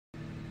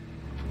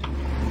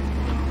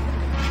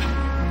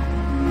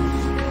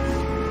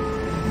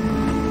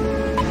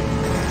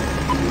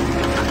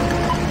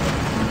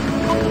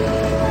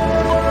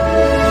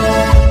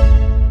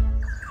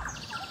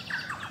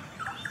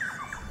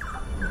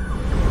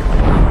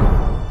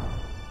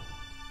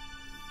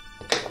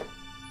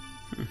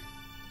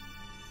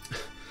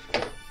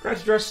forgot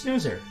to dress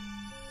Snoozer.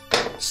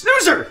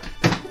 Snoozer!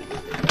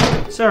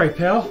 Sorry,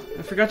 pal.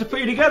 I forgot to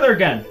put you together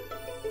again.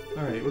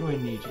 Alright, what do I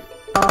need here?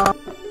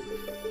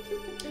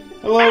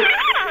 Hello?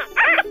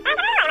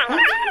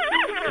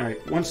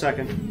 Alright, 1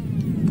 second.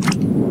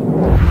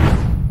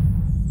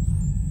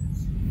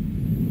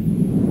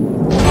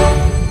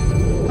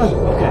 Oh,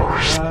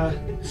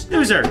 okay.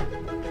 Snoozer!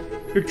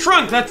 Your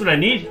trunk, that's what I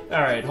need.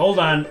 Alright, hold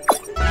on.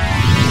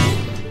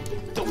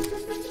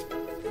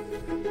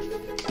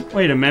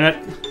 Wait a minute.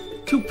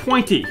 Too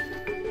pointy.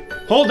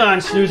 Hold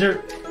on,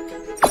 Snoozer.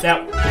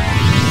 That...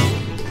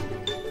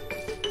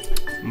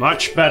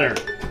 Much better.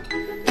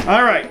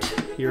 Alright,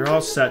 you're all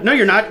set. No,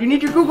 you're not. You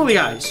need your googly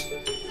eyes.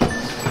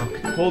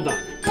 Okay, hold on.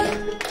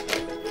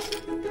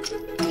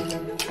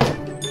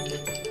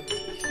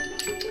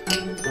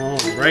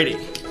 Alrighty.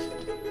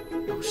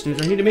 Oh,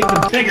 Snoozer, I need to make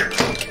them bigger.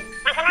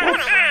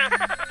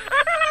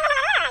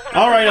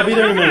 Alright, I'll be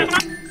there in a minute.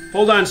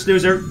 Hold on,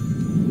 Snoozer.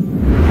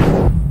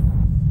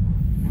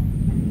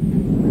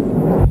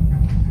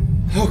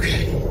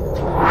 Okay.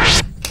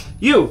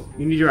 You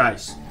need your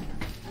eyes.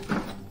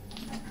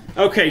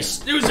 Okay,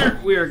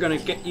 Snoozer, we are gonna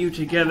get you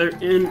together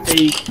in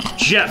a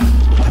jet.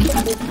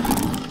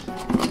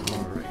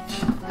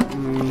 Alright.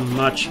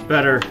 Much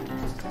better.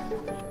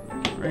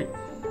 Right.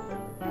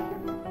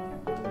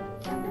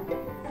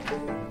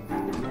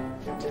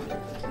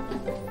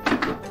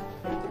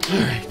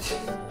 Alright.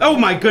 Oh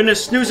my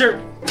goodness, Snoozer!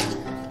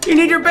 You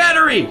need your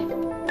battery!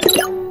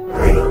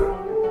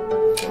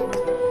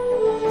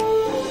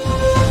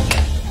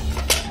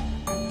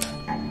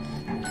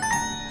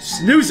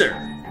 Snoozer!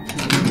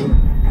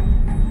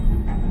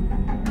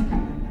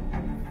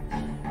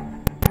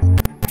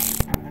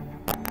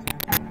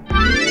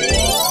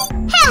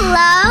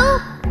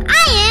 Hello!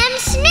 I am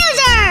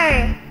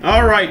Snoozer!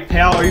 Alright,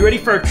 pal, are you ready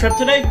for a trip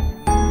today?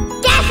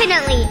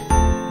 Definitely!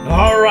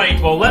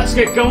 Alright, well, let's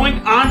get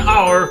going on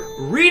our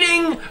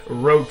reading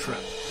road trip.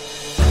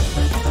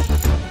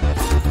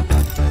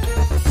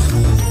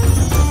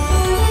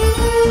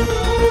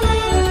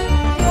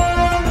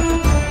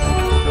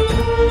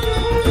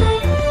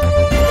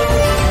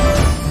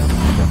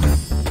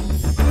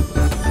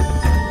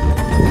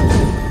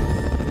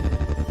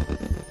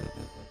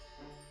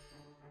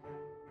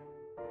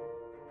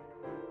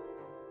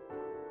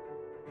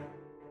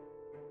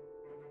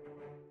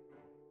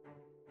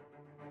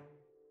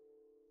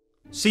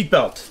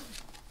 Seatbelt.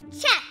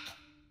 Check.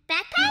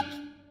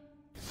 Backpack?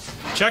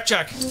 Check,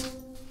 check.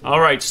 All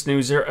right,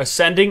 Snoozer,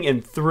 ascending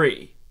in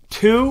 3,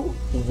 2,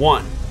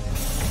 1.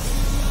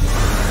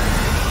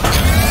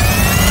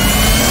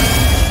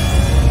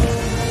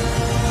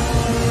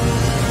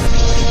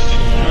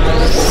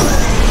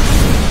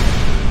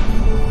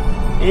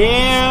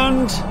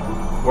 And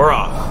we're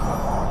off.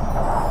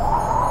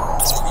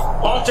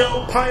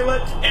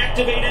 Autopilot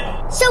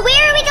activated. So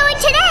where are we going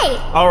today?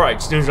 All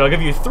right, Snoozer, I'll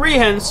give you 3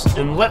 hints,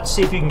 and let's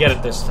see if you can get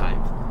it this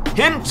time.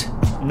 Hint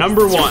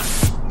number 1,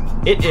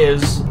 it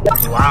is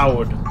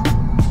loud.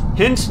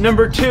 Hint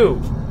number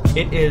 2,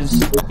 it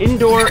is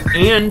indoor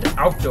and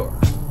outdoor.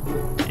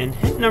 And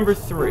hint number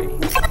 3,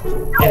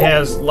 it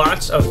has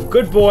lots of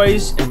good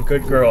boys and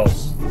good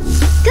girls.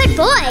 Good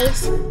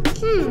boys?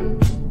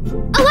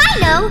 Oh, I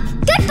know!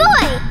 Good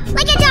boy!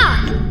 Like a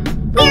dog!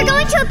 We are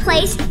going to a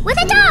place with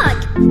a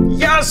dog!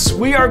 Yes,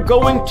 we are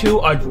going to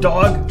a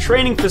dog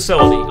training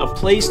facility, a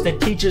place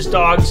that teaches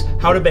dogs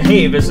how to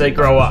behave as they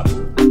grow up.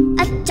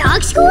 A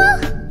dog school?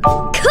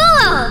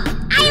 Cool!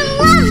 I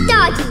love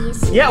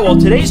doggies! Yeah, well,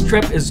 today's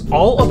trip is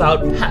all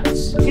about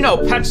pets. You know,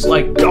 pets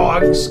like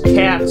dogs,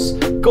 cats,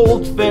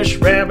 goldfish,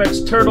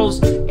 rabbits,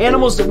 turtles,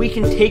 animals that we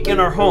can take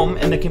in our home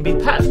and that can be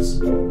pets.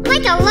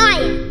 Like a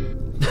lion.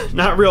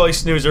 Not really,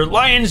 Snoozer.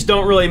 Lions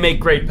don't really make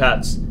great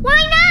pets.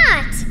 Why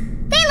not?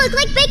 They look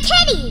like big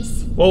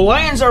kitties. Well,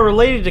 lions are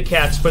related to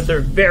cats, but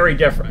they're very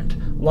different.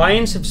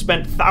 Lions have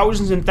spent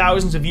thousands and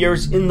thousands of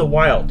years in the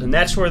wild, and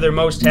that's where they're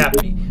most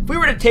happy. If we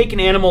were to take an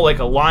animal like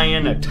a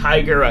lion, a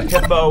tiger, a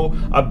hippo,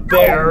 a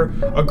bear,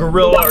 a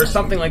gorilla, or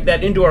something like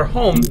that into our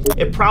home,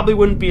 it probably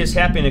wouldn't be as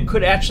happy, and it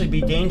could actually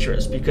be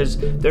dangerous because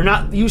they're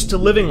not used to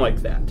living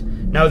like that.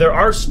 Now, there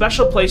are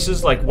special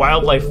places like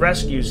wildlife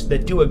rescues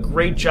that do a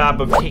great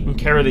job of taking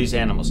care of these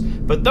animals,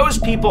 but those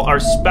people are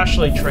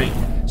specially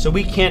trained, so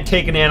we can't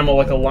take an animal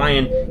like a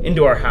lion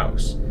into our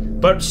house.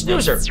 But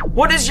Snoozer,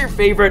 what is your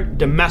favorite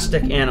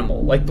domestic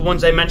animal, like the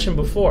ones I mentioned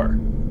before?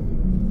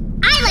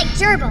 I like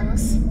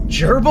gerbils.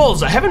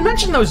 Gerbils? I haven't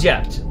mentioned those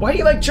yet. Why do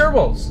you like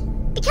gerbils?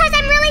 Because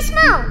I'm really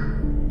small.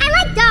 I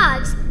like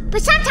dogs,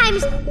 but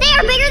sometimes they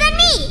are bigger than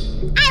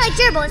me. I like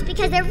gerbils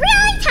because they're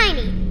really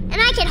tiny,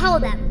 and I can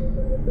hold them.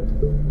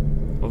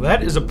 Well,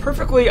 that is a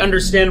perfectly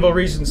understandable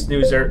reason,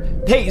 Snoozer.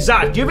 Hey,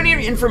 Zot, do you have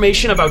any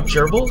information about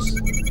gerbils?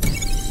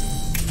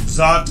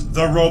 Zot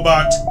the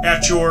robot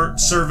at your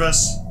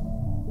service.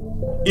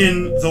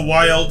 In the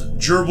wild,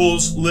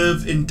 gerbils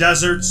live in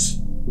deserts.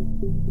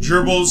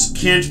 Gerbils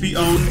can't be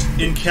owned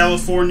in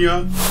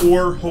California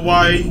or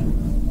Hawaii.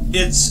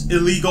 It's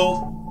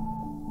illegal.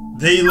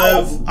 They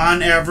live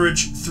on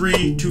average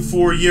 3 to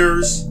 4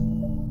 years.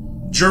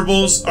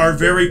 Gerbils are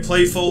very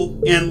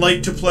playful and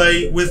like to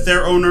play with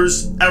their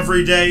owners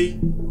every day.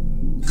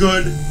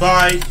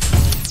 Goodbye.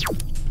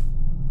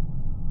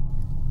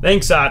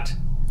 Thanks, Ott.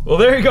 Well,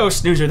 there you go,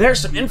 Snoozer. There's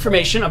some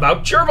information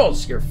about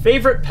gerbils, your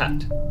favorite pet.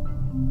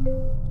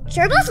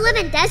 Gerbils live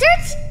in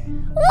deserts?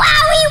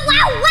 Wowie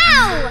wow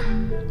wow!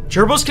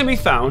 Gerbils can be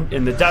found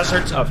in the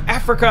deserts of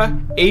Africa,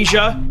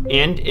 Asia,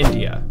 and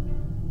India.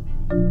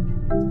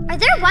 Are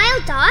there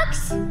wild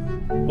dogs?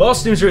 Well,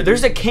 Snoozer,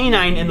 there's a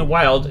canine in the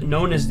wild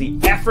known as the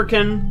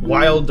African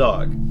wild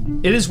dog.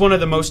 It is one of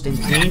the most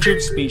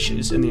endangered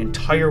species in the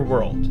entire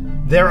world.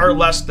 There are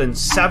less than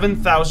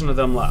 7,000 of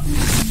them left.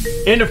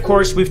 And of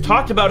course, we've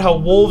talked about how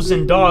wolves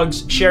and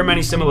dogs share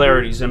many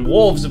similarities, and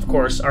wolves, of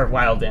course, are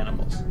wild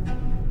animals.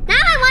 Now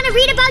I want to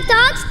read about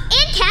dogs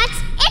and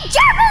cats and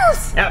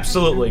gerbils!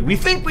 Absolutely. We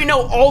think we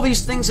know all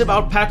these things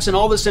about pets and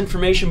all this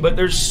information, but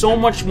there's so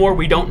much more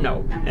we don't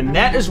know. And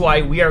that is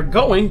why we are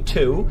going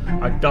to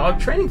a dog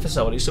training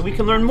facility so we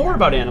can learn more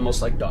about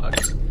animals like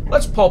dogs.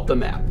 Let's pull up the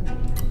map.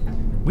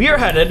 We are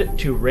headed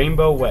to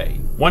Rainbow Way.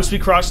 Once we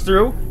cross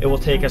through, it will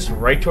take us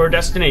right to our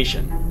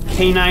destination,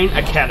 Canine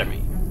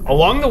Academy.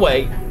 Along the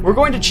way, we're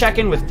going to check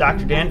in with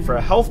Dr. Dan for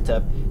a health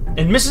tip,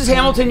 and Mrs.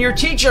 Hamilton, your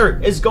teacher,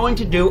 is going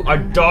to do a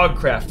dog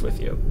craft with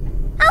you.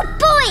 Oh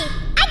boy!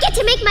 I get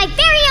to make my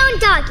very own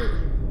doggy!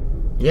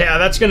 Yeah,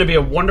 that's going to be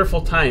a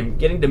wonderful time,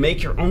 getting to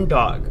make your own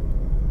dog.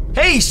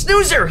 Hey,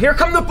 Snoozer, here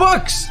come the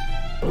books!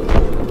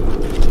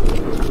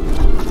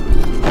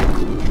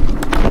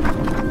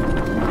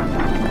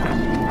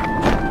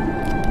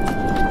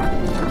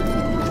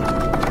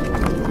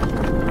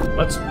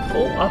 Let's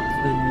pull up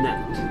the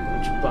net.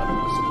 Which button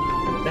was it?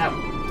 That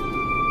one.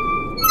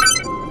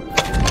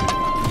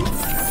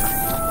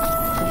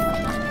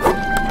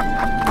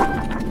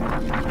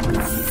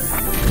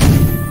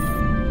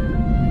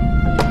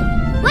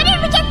 What did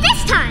we get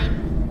this time?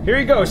 Here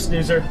you go,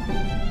 Snoozer.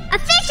 A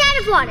Fish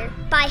Out of Water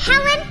by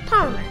Helen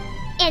Palmer.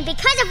 And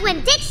Because of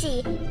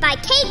Winn-Dixie by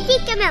Kate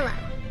DiCamillo.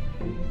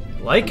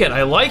 Like it,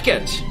 I like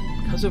it.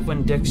 Because of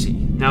Winn-Dixie.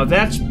 Now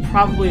that's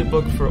probably a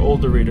book for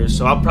older readers,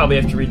 so I'll probably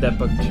have to read that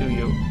book to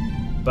you.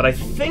 But I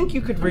think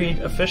you could read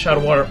A Fish Out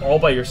of Water all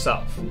by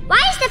yourself. Why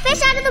is the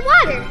fish out of the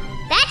water?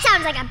 That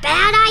sounds like a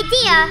bad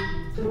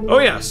idea. Oh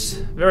yes,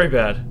 very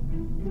bad.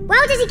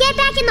 Well, does he get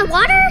back in the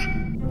water?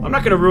 I'm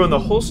not going to ruin the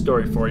whole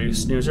story for you,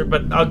 Snoozer,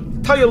 but I'll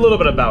tell you a little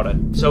bit about it.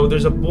 So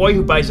there's a boy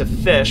who buys a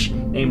fish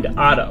named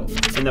Otto,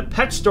 and the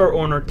pet store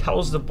owner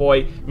tells the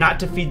boy not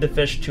to feed the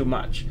fish too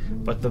much.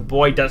 But the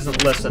boy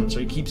doesn't listen, so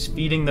he keeps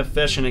feeding the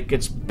fish, and it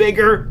gets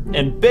bigger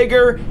and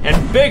bigger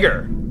and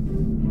bigger.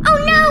 Oh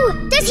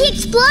no! Does he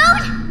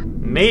explode?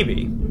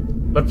 Maybe,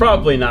 but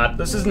probably not.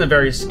 This isn't a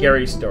very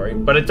scary story,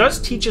 but it does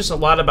teach us a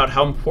lot about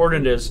how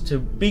important it is to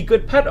be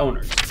good pet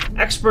owners.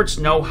 Experts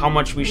know how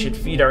much we should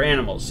feed our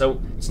animals, so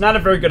it's not a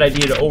very good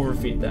idea to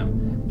overfeed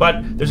them.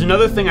 But there's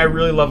another thing I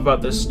really love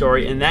about this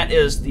story, and that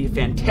is the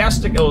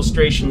fantastic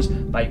illustrations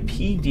by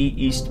P.D.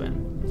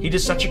 Eastman. He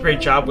does such a great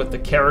job with the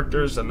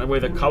characters and the way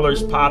the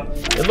colors pop.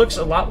 It looks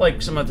a lot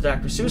like some of the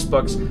Dr. Seuss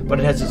books, but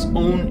it has its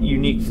own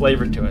unique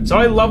flavor to it. So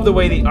I love the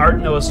way the art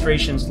and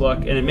illustrations look,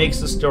 and it makes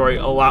the story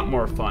a lot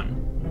more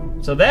fun.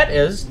 So that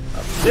is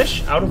A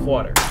Fish Out of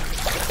Water.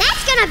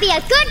 That's gonna be a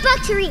good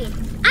book to read.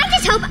 I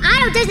just hope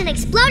Otto doesn't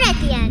explode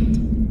at the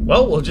end.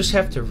 Well, we'll just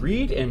have to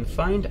read and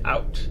find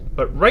out.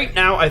 But right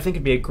now, I think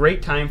it'd be a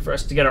great time for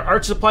us to get our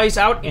art supplies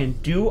out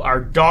and do our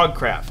dog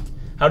craft.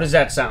 How does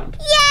that sound?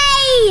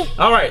 Yay!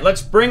 All right,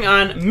 let's bring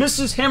on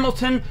Mrs.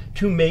 Hamilton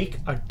to make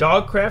a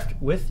dog craft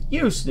with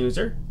you,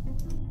 Snoozer.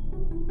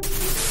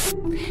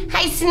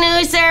 Hi,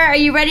 Snoozer. Are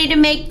you ready to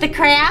make the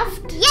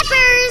craft?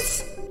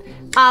 Yippers!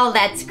 Oh,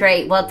 that's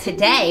great. Well,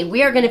 today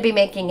we are going to be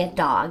making a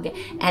dog,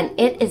 and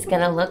it is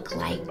going to look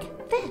like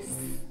this.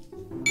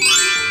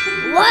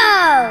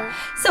 Whoa!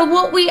 So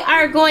what we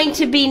are going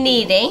to be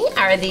needing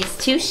are these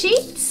two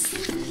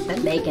sheets,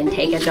 and they can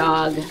take a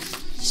dog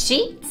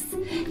sheets.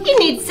 You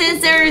need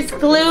scissors,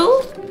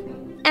 glue,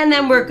 and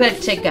then we're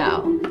good to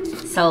go.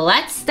 So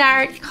let's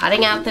start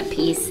cutting out the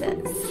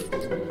pieces.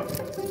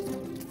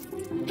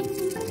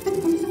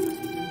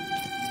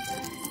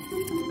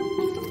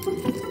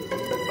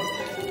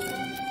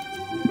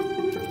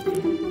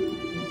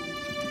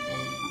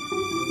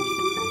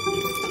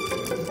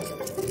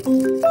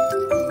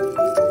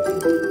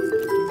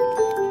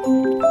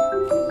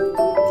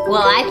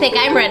 Well, I think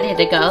I'm ready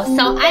to go,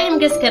 so I am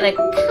just gonna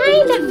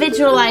kind of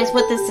visualize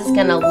what this is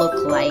gonna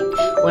look like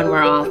when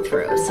we're all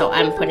through. So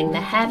I'm putting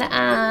the head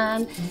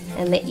on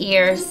and the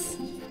ears.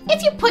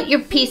 If you put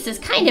your pieces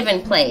kind of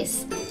in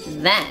place,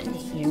 then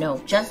you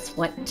know just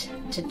what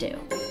to do.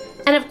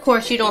 And of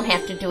course, you don't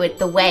have to do it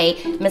the way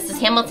Mrs.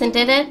 Hamilton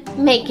did it.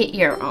 Make it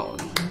your own.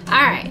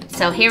 All right,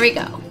 so here we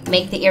go.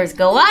 Make the ears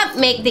go up,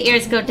 make the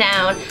ears go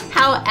down,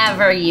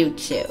 however you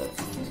choose.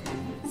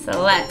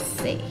 So let's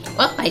see.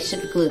 Oh, I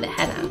should glue the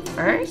head on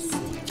first.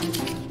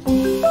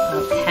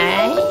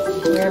 Okay,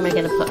 where am I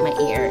gonna put my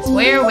ears?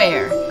 Where?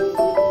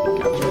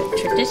 I'll do it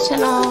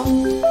traditional.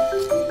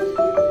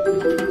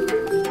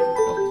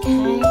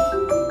 Okay.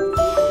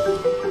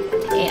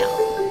 Tail.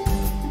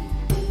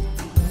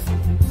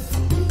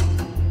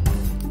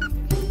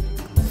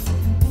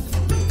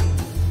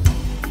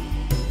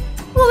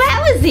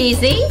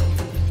 easy.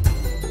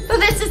 So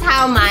this is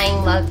how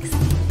mine looks.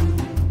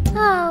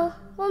 Oh,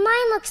 well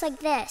mine looks like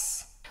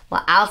this.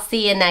 Well, I'll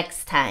see you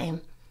next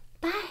time.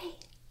 Bye.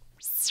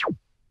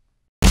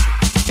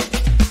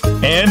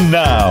 And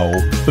now,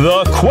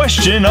 the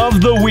question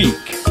of the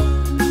week.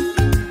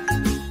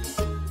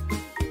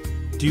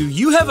 Do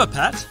you have a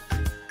pet?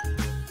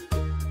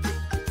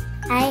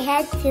 I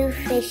had 2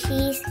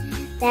 fishies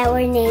that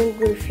were named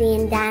Goofy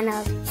and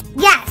Donald.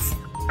 Yes,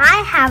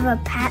 I have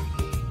a pet.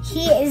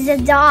 He is a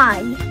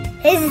dog.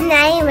 His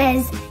name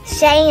is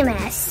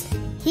Seamus.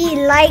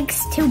 He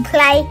likes to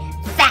play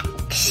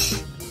fetch.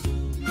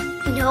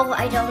 No,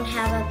 I don't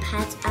have a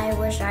pet. I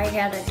wish I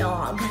had a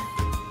dog.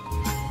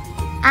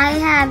 I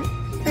have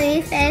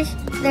 3 fish.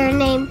 They're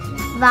named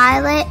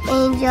Violet,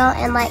 Angel,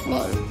 and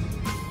Lightning.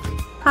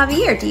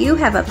 Javier, do you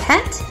have a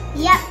pet?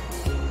 Yep.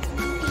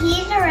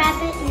 He's a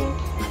rabbit and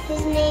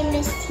his name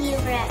is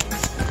T-Rex.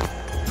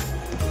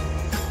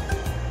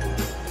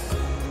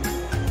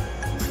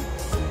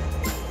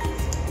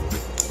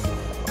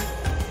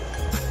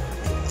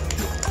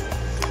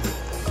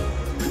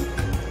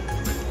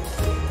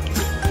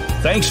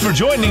 Thanks for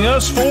joining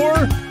us for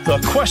the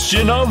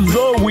question of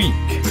the week.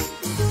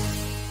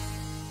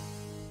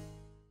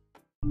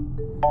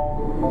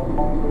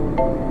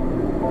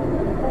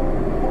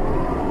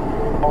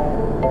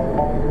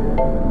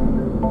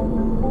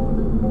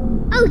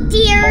 Oh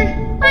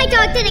dear, my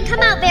dog didn't come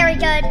out very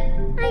good.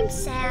 I'm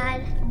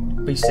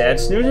sad. Be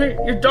sad, Snoozer.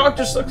 Your dog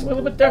just looks a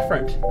little bit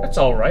different. That's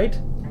all right.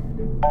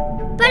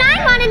 But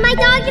I wanted my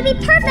dog to be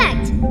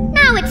perfect.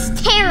 Now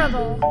it's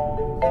terrible.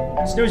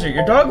 Snoozer,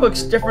 your dog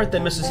looks different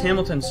than Mrs.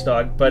 Hamilton's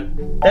dog, but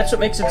that's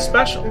what makes it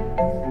special.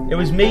 It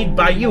was made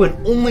by you,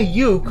 and only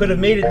you could have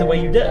made it the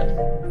way you did.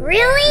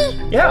 Really?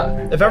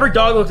 Yeah, if every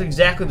dog looked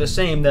exactly the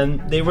same,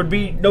 then there would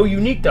be no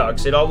unique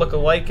dogs. They'd all look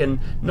alike and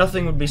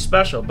nothing would be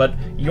special. But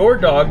your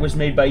dog was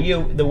made by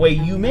you the way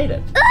you made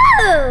it.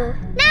 Ooh!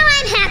 Now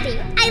I'm happy.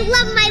 I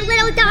love my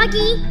little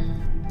doggy.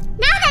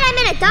 Now that I'm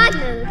in a dog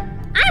mood,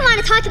 I want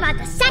to talk about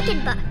the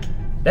second book.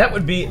 That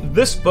would be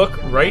this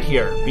book right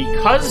here,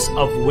 Because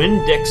of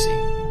Winn-Dixie.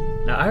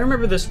 Now, I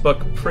remember this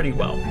book pretty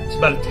well. It's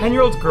about a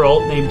 10-year-old girl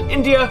named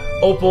India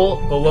Opal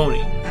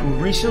Baloney, who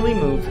recently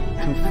moved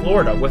to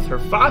Florida with her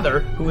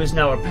father, who is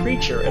now a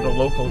preacher at a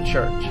local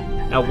church.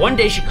 Now, one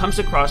day she comes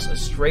across a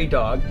stray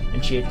dog,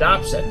 and she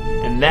adopts it,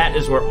 and that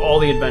is where all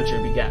the adventure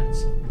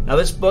begins. Now,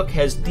 this book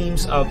has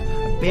themes of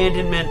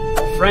abandonment,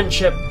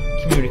 friendship,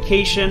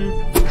 communication,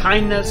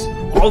 kindness,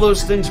 all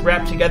those things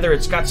wrapped together.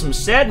 It's got some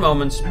sad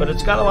moments, but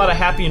it's got a lot of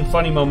happy and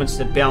funny moments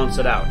that balance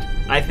it out.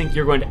 I think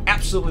you're going to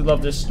absolutely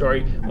love this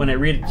story when I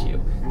read it to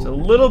you. It's a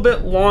little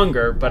bit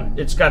longer, but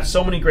it's got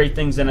so many great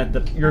things in it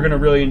that you're going to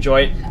really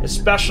enjoy it,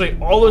 especially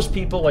all those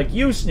people like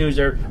you,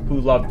 Snoozer,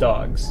 who love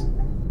dogs.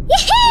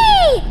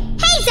 Yee-hee!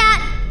 Hey,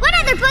 Zot, what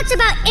other books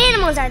about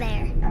animals are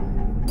there?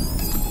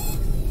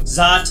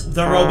 Zot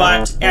the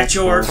Robot at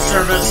your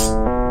service.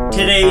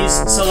 Today's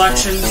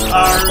selections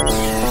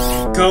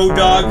are Go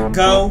Dog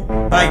Go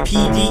by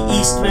P.D.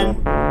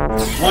 Eastman,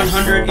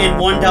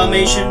 101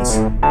 Dalmatians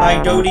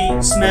by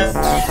Dodie Smith,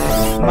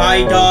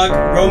 My Dog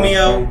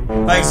Romeo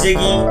by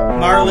Ziggy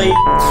Marley,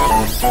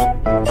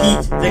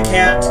 Pete the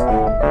Cat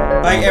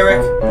by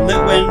Eric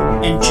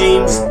Litwin and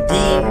James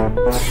Dean,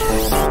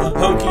 The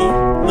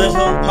Pokey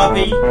Little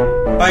Puppy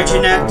by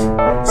Jeanette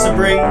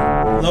Sabring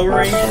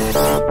Lowry,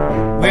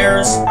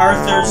 Where's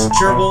Arthur's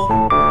Gerbil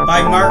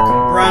by Mark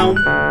Brown,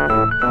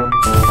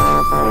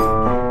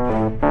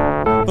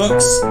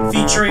 Books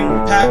featuring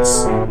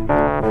pets,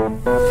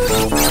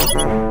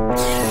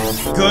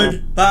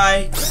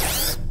 Goodbye.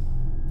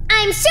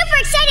 I'm super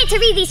excited to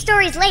read these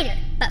stories later,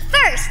 but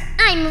first,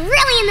 I'm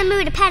really in the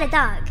mood to pet a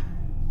dog.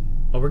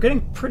 Well, we're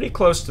getting pretty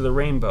close to the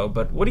rainbow,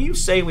 but what do you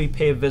say we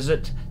pay a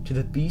visit to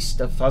the Beast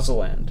of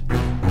Fuzzleland?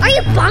 Are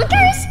you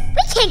bonkers?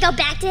 We can't go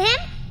back to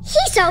him.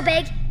 He's so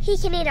big, he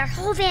can eat our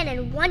whole van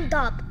in one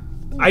gulp.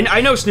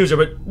 I know, Snoozer,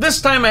 but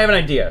this time I have an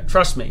idea.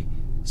 Trust me.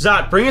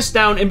 Zot, bring us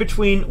down in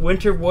between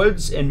Winter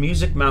Woods and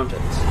Music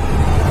Mountains.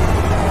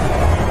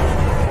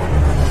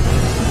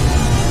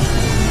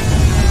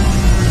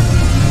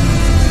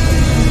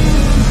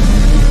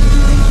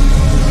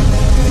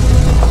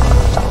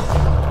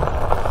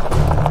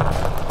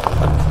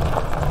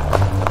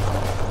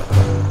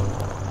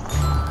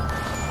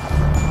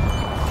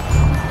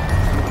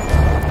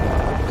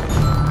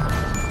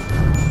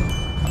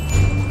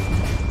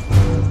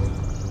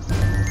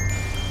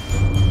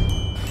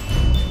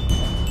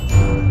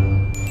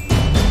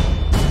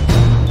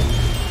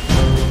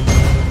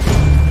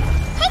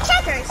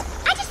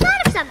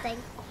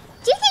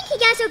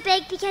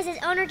 Because his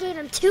owner gave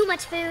him too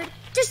much food.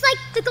 Just like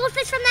the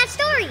goldfish from that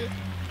story.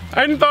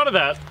 I hadn't thought of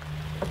that.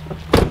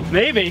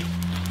 Maybe.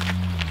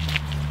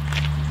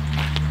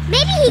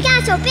 Maybe he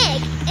got so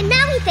big, and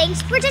now he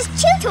thinks we're just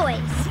chew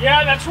toys.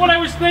 Yeah, that's what I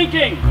was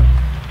thinking.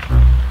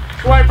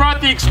 So I brought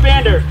the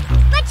expander.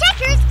 But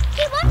Checkers,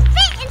 he won't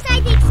fit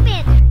inside the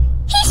expander.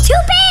 He's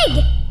too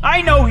big!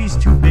 I know he's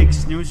too big,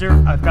 Snoozer.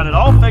 I've got it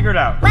all figured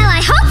out. Well,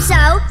 I hope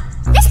so.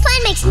 This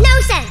plan makes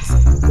no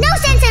sense. No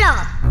sense at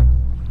all.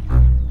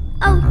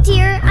 Oh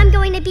dear, I'm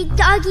going to be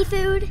doggy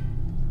food.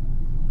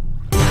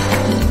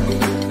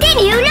 Did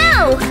you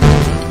know?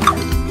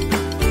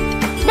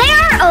 There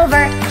are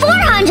over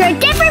 400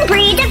 different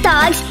breeds of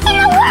dogs in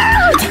the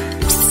world!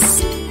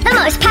 The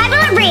most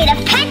popular breed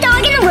of pet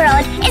dog in the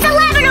world is a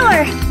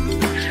Labrador.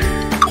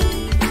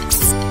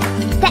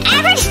 The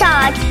average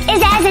dog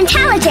is as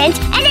intelligent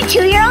as a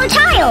 2-year-old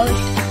child.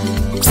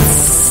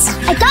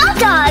 Adult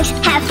dogs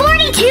have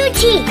 42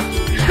 teeth.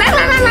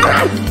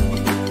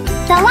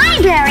 The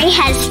library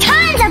has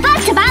tons of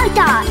books about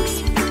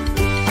dogs.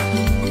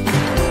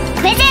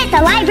 Visit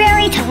the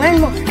library to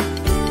learn more.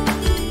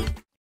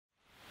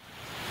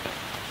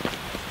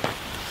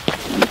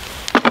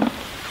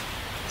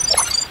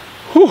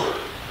 Whew.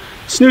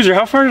 Snoozer,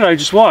 how far did I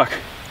just walk?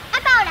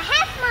 About a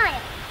half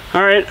mile.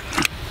 All right.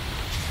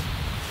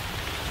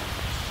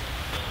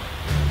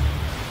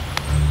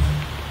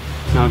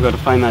 Now I've got to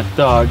find that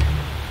dog.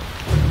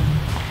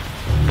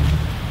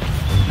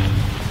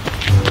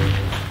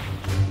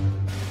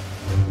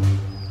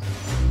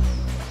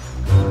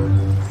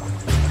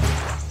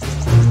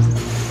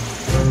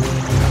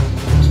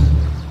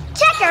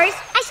 Checkers,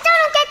 I still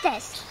don't get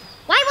this.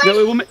 Why would...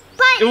 No,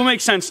 it will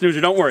make sense,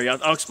 Snoozer. Don't worry.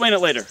 I'll explain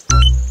it later.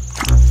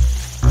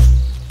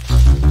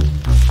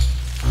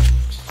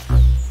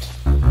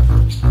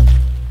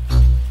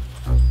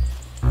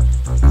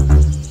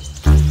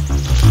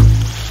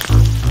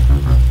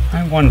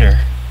 I wonder.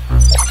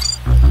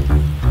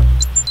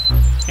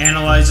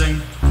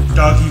 Analyzing.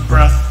 Doggy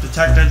breath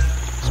detected.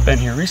 It's been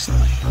here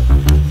recently.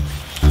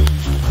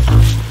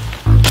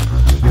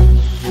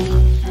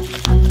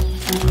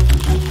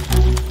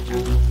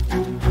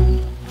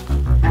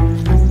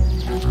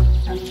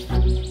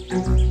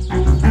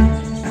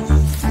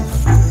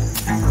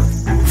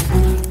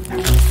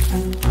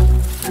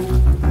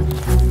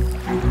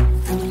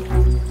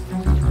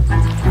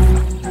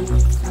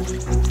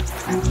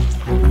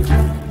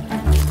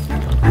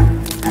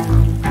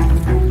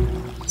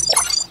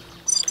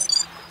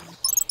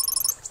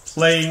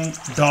 Playing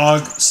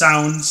dog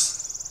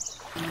sounds.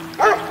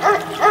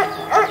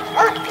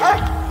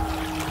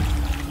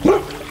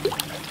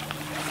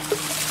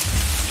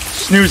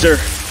 Snoozer.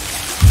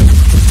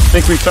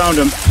 Think we found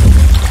him.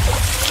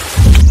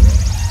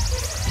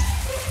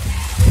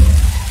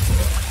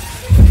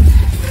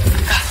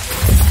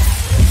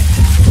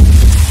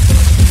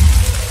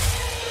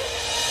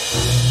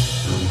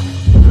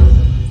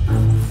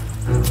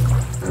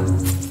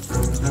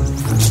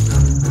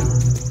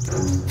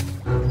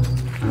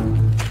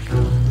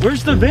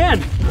 Where's the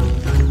van?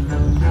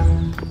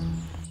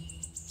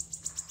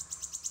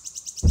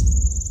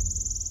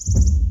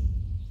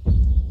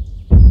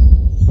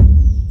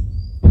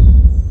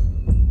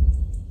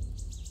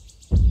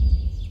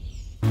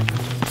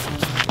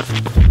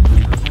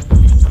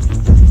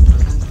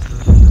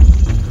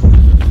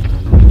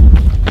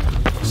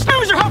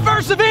 Snoozer, how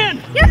far's the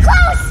van? You're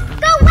close!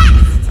 Go west!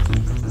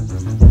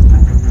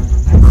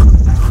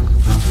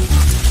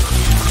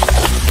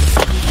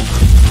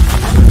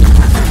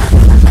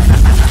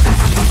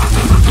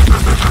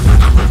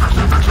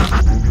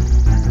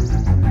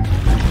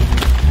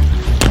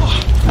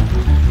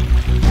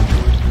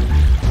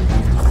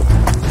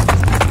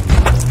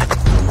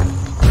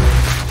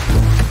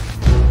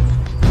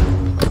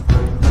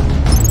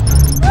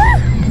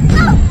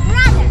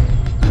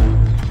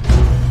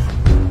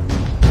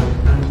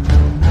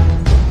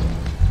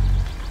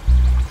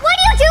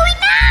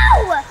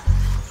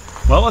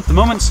 Well, at the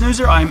moment,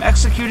 Snoozer, I am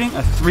executing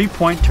a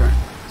 3-point turn.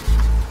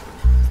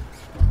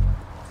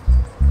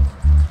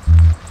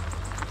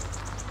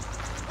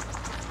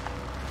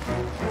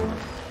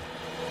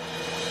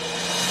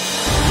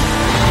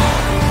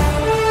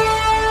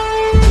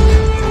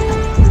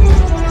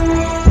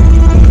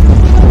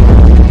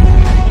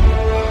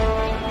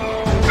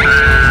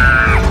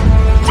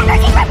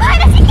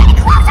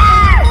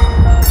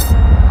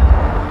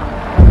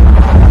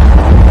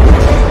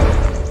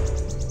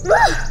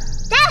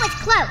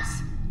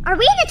 Are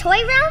we in the toy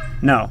room?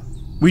 No,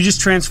 we just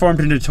transformed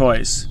into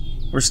toys.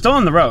 We're still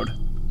on the road.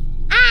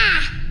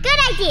 Ah, good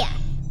idea.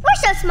 We're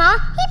so small,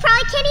 he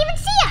probably can't even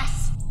see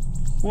us.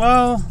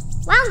 Well...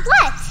 Well,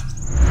 what?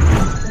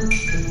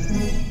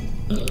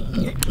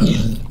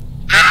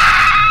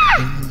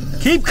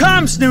 Keep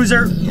calm,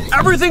 Snoozer.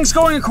 Everything's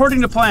going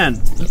according to plan.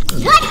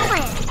 What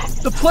plan?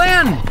 The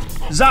plan!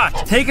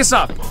 Zot, take us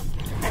up.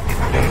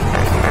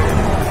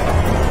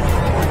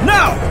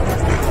 No!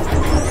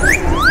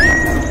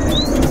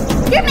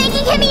 You're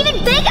making him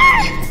even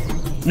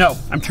bigger? No,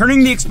 I'm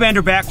turning the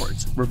expander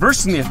backwards,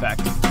 reversing the effect,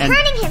 and...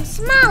 Turning him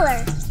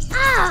smaller.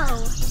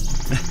 Oh.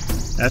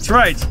 That's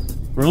right.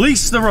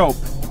 Release the rope.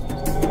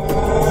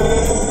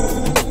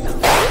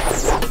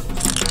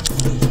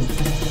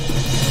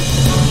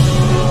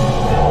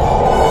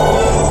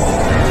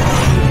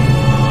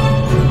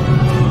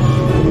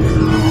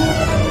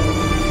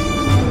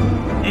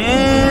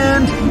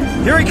 And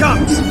here he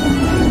comes.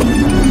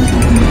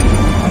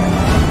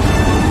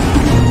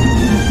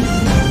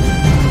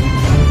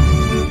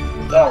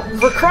 Oh,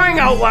 for crying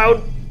out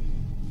loud.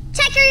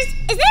 Checkers,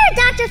 is there a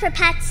doctor for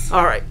pets?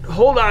 All right,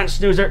 hold on,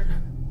 Snoozer.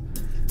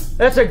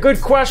 That's a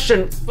good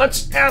question.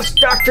 Let's ask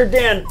Dr.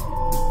 Dan.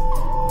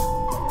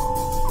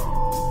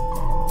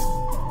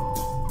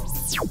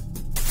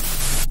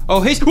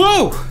 Oh, hey,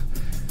 whoa!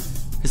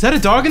 Is that a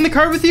dog in the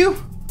car with you?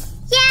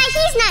 Yeah,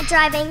 he's not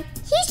driving.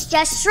 He's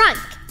just shrunk.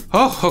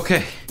 Oh,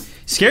 okay.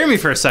 Scared me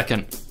for a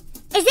second.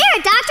 Is there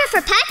a doctor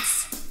for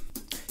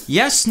pets?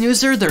 Yes,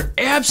 Snoozer, there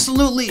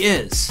absolutely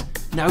is.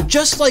 Now,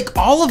 just like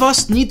all of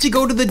us need to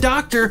go to the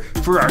doctor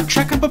for our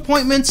checkup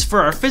appointments,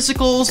 for our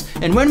physicals,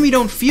 and when we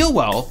don't feel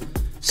well,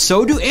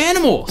 so do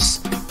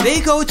animals. They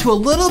go to a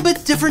little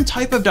bit different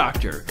type of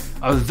doctor,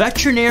 a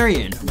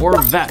veterinarian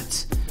or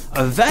vet.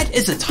 A vet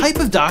is a type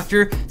of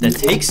doctor that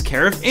takes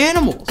care of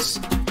animals.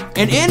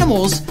 And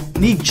animals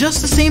need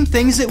just the same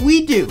things that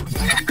we do.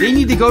 They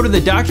need to go to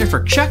the doctor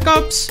for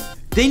checkups,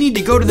 they need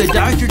to go to the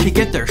doctor to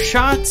get their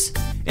shots,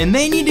 and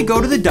they need to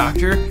go to the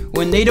doctor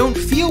when they don't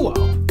feel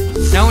well.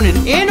 Now, when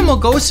an animal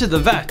goes to the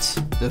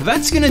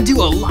vet's gonna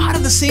do a lot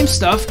of the same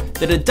stuff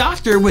that a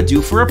doctor would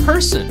do for a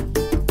person.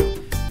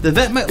 The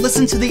vet might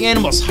listen to the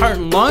animal's heart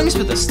and lungs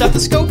with a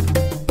stethoscope.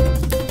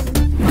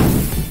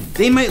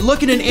 They might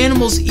look at an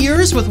animal's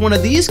ears with one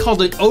of these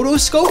called an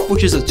otoscope,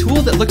 which is a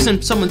tool that looks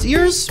in someone's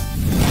ears.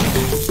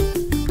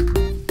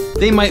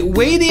 They might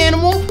weigh the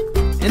animal,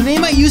 and they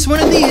might use one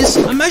of these,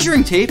 a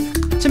measuring tape,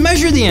 to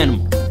measure the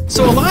animal.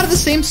 So a lot of the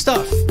same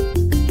stuff.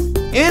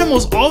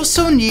 Animals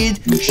also need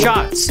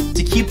shots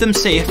to keep them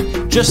safe,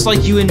 just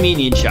like you and me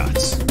need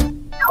shots.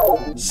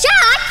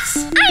 Shots?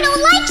 I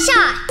don't like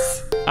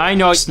shots. I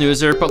know,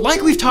 Snoozer, but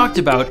like we've talked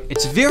about,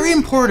 it's very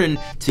important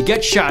to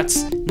get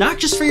shots, not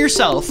just for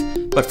yourself,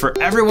 but for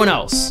everyone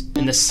else.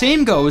 And the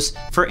same goes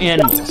for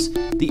animals.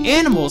 The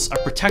animals are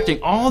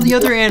protecting all the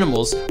other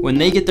animals when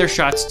they get their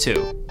shots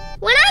too.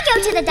 When I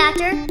go to the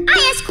doctor,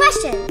 I ask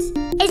questions.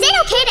 Is it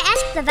okay to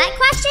ask the vet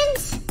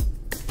questions?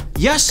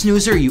 Yes,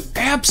 Snoozer, you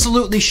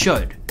absolutely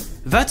should.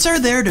 Vets are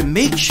there to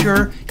make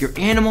sure your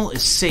animal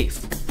is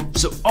safe.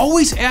 So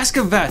always ask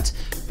a vet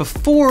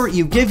before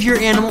you give your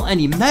animal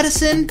any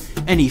medicine,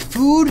 any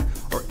food,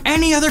 or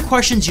any other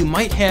questions you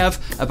might have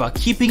about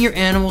keeping your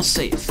animal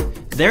safe.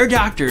 They're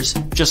doctors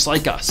just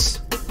like us.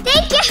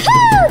 Thank you,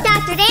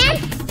 Dr. Dan.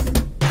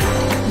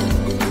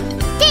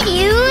 Did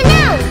you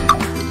know?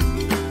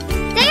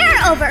 There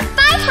are over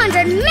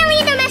 500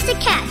 million domestic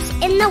cats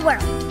in the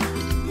world.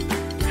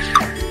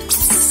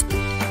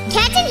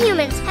 Cats and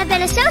humans have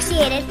been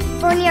associated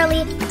for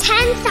nearly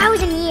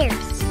 10,000 years.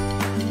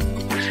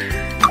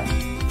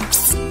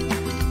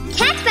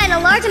 Cats spend a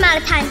large amount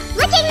of time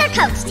licking their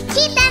coats to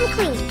keep them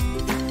clean.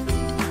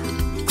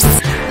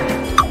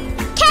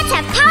 Cats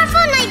have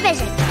powerful night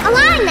vision,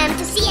 allowing them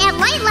to see at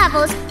light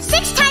levels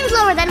 6 times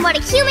lower than what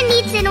a human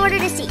needs in order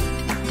to see.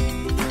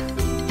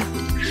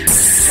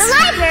 The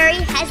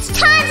library has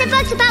tons of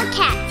books about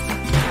cats.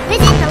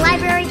 Visit the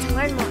library to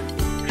learn more.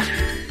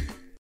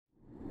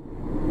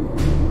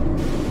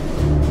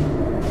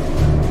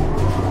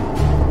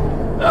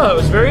 Oh, it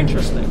was very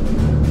interesting. I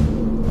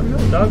wonder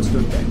how the dog's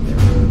doing back there.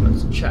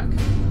 Let's check.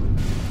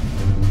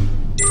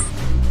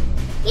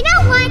 You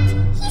know what?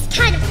 He's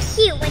kind of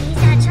cute when he's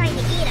not trying to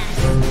eat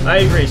us. I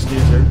agree,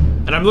 Snoozer.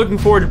 And I'm looking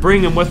forward to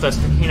bringing him with us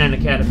to Canine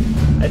Academy.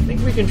 I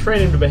think we can train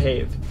him to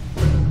behave.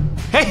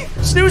 Hey,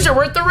 Snoozer,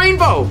 we're at the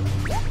rainbow!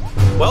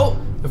 Well,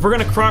 if we're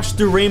gonna cross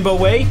through Rainbow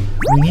Way,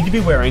 we need to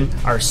be wearing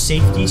our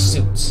safety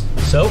suits.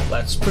 So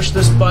let's push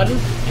this button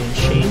and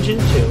change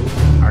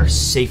into our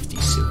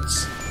safety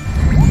suits.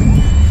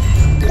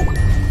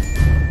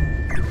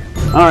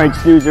 All right,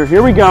 Snoozer,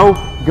 here we go,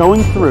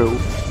 going through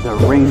the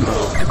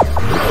rainbow.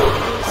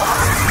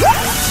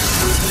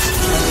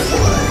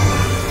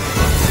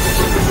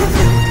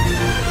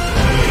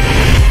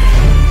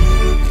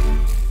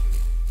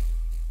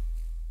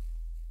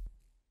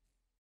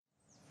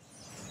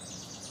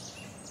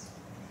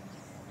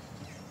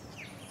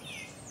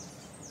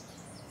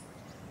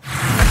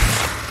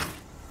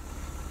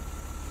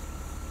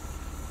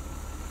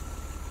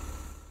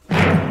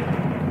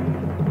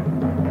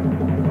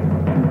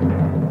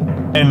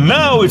 And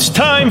now it's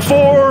time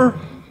for...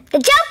 The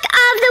joke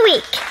of the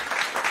week.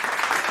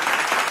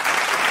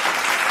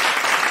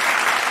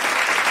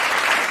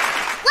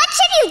 What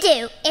should you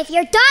do if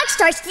your dog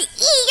starts to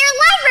eat your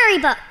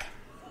library book?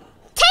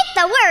 Take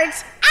the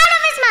words out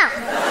of his mouth.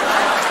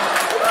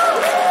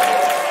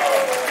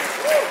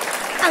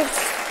 Oh,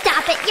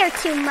 stop it. You're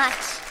too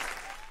much.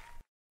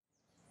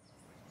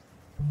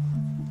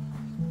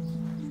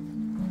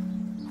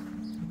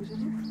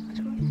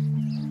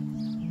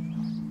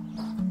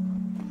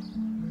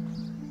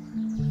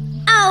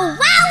 Oh,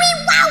 wowie,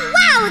 wow,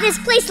 wow! This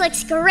place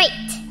looks great!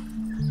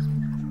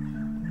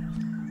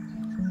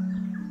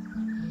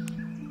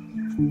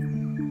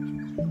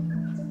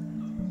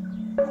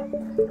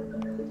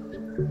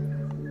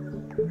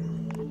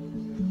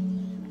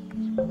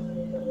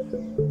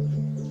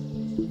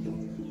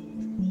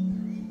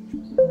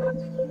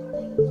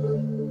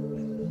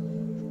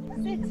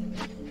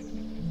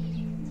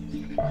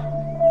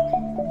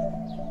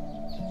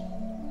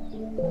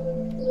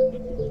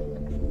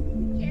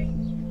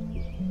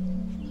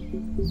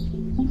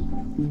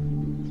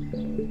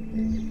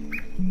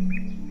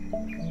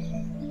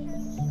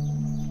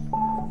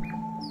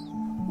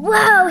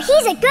 Whoa,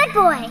 he's a good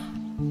boy.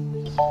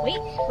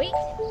 Wait.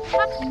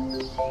 Come.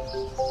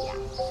 Yeah.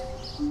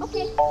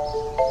 Okay.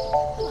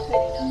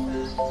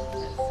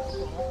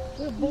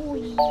 Good boy.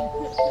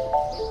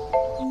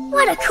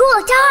 What a cool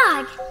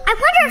dog. I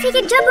wonder if he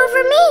can jump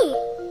over me.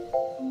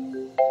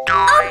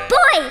 Oh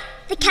boy!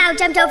 The cow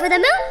jumped over the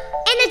moon,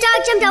 and the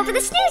dog jumped over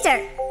the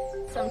snoozer.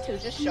 Some too,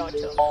 just show it to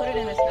him. Put it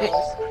in his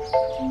nose.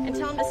 And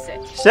tell him to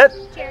sit. Sit.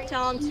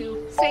 Tell him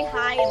to say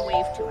hi and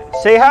wave to him.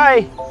 Say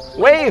hi.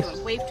 Wave.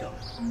 Wave to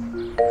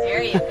him.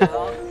 There you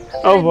go.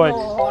 Oh Good boy.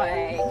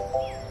 boy.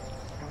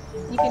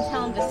 You can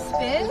tell him to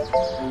spin.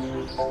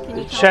 Can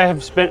you Should I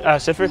have spin?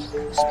 Sit first.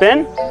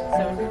 Spin.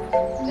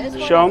 So this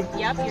one. Show him.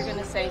 Yep, you're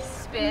gonna say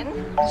spin.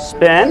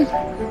 Spin.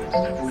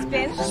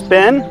 Spin.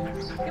 Spin.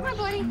 Come on,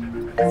 buddy.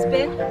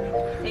 Spin.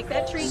 Take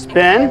that treat.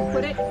 Spin. And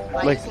put it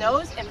by Like- his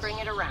nose and bring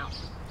it around.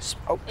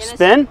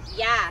 Spin.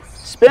 Yes.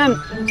 Spin.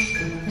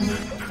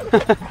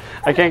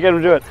 I can't get him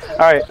to do it. All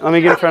right, let me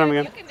get in front of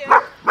him again. You can do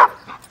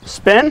it.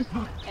 Spin.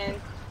 And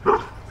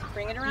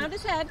bring it around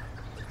his head.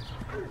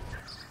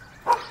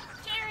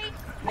 Jerry,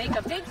 make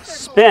a big circle.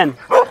 Spin.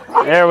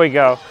 There we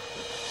go.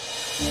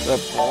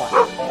 Good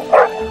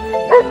boy.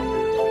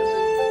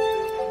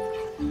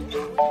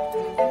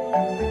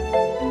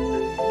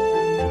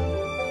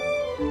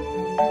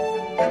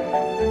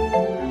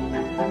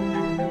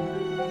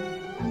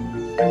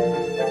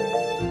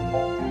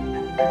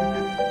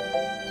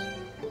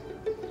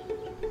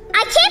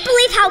 I can't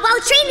believe how well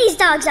trained these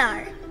dogs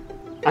are.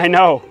 I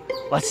know.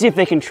 Let's see if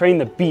they can train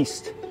the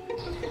beast.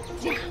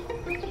 Good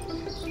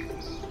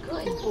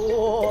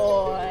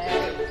boy.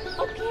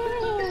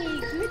 Okay,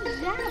 good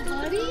job,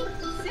 buddy.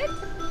 Sit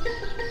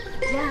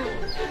down.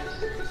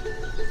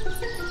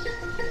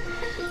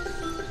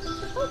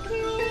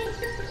 Okay,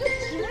 good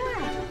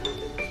job.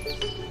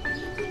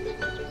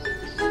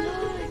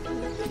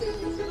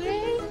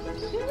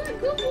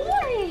 Good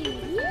boy.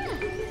 Yeah.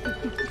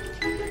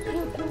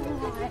 Good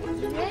boy.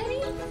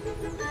 Ready?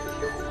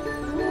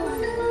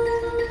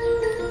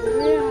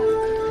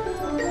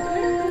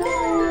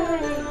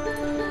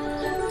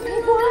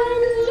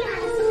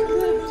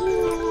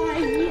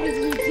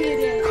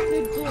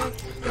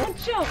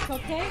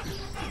 Okay?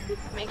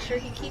 Make sure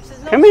he keeps his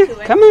nose Come here. to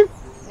it. Come on.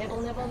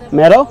 Nibble, nibble, nibble.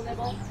 Middle.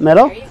 Nibble.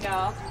 Middle. There you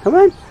go. Come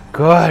on.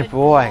 Good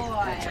boy.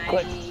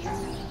 Good.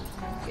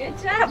 Good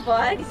job,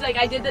 bud. He's like,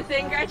 I did the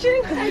thing,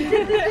 Gretchen. I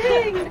did the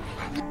thing.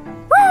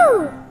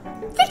 Woo!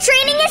 The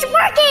training is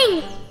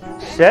working!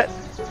 Sit.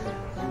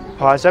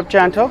 Paws up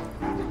gentle.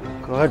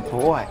 Good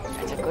boy.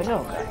 That's a good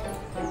little guy.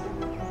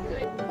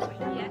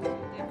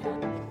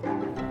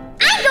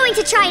 I'm going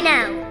to try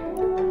now.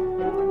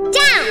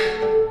 Down!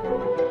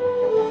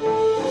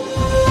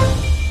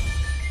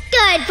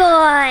 Good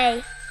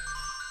boy!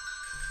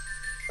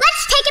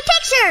 Let's take a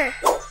picture!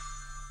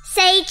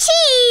 Say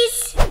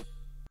cheese!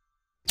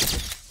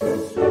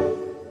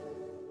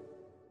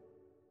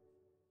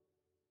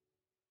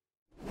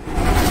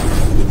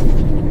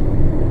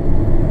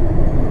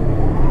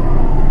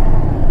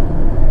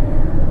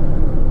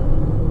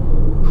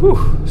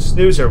 Whew,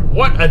 Snoozer,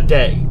 what a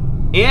day.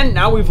 And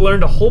now we've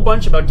learned a whole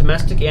bunch about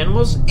domestic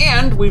animals,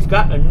 and we've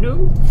got a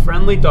new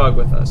friendly dog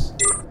with us.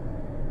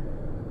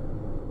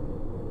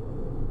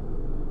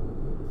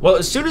 Well,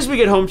 as soon as we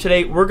get home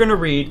today, we're going to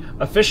read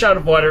A Fish Out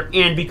of Water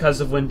and Because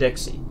of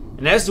Winn-Dixie.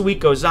 And as the week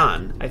goes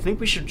on, I think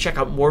we should check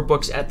out more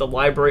books at the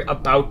library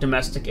about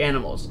domestic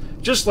animals.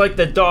 Just like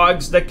the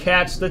dogs, the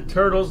cats, the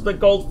turtles, the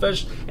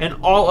goldfish, and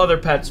all other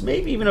pets.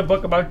 Maybe even a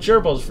book about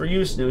gerbils for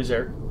you,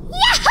 Snoozer.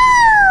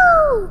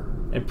 Yahoo!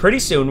 And pretty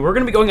soon, we're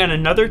going to be going on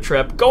another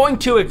trip, going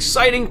to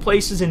exciting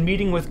places and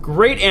meeting with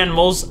great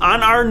animals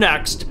on our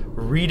next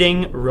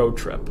Reading Road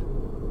Trip.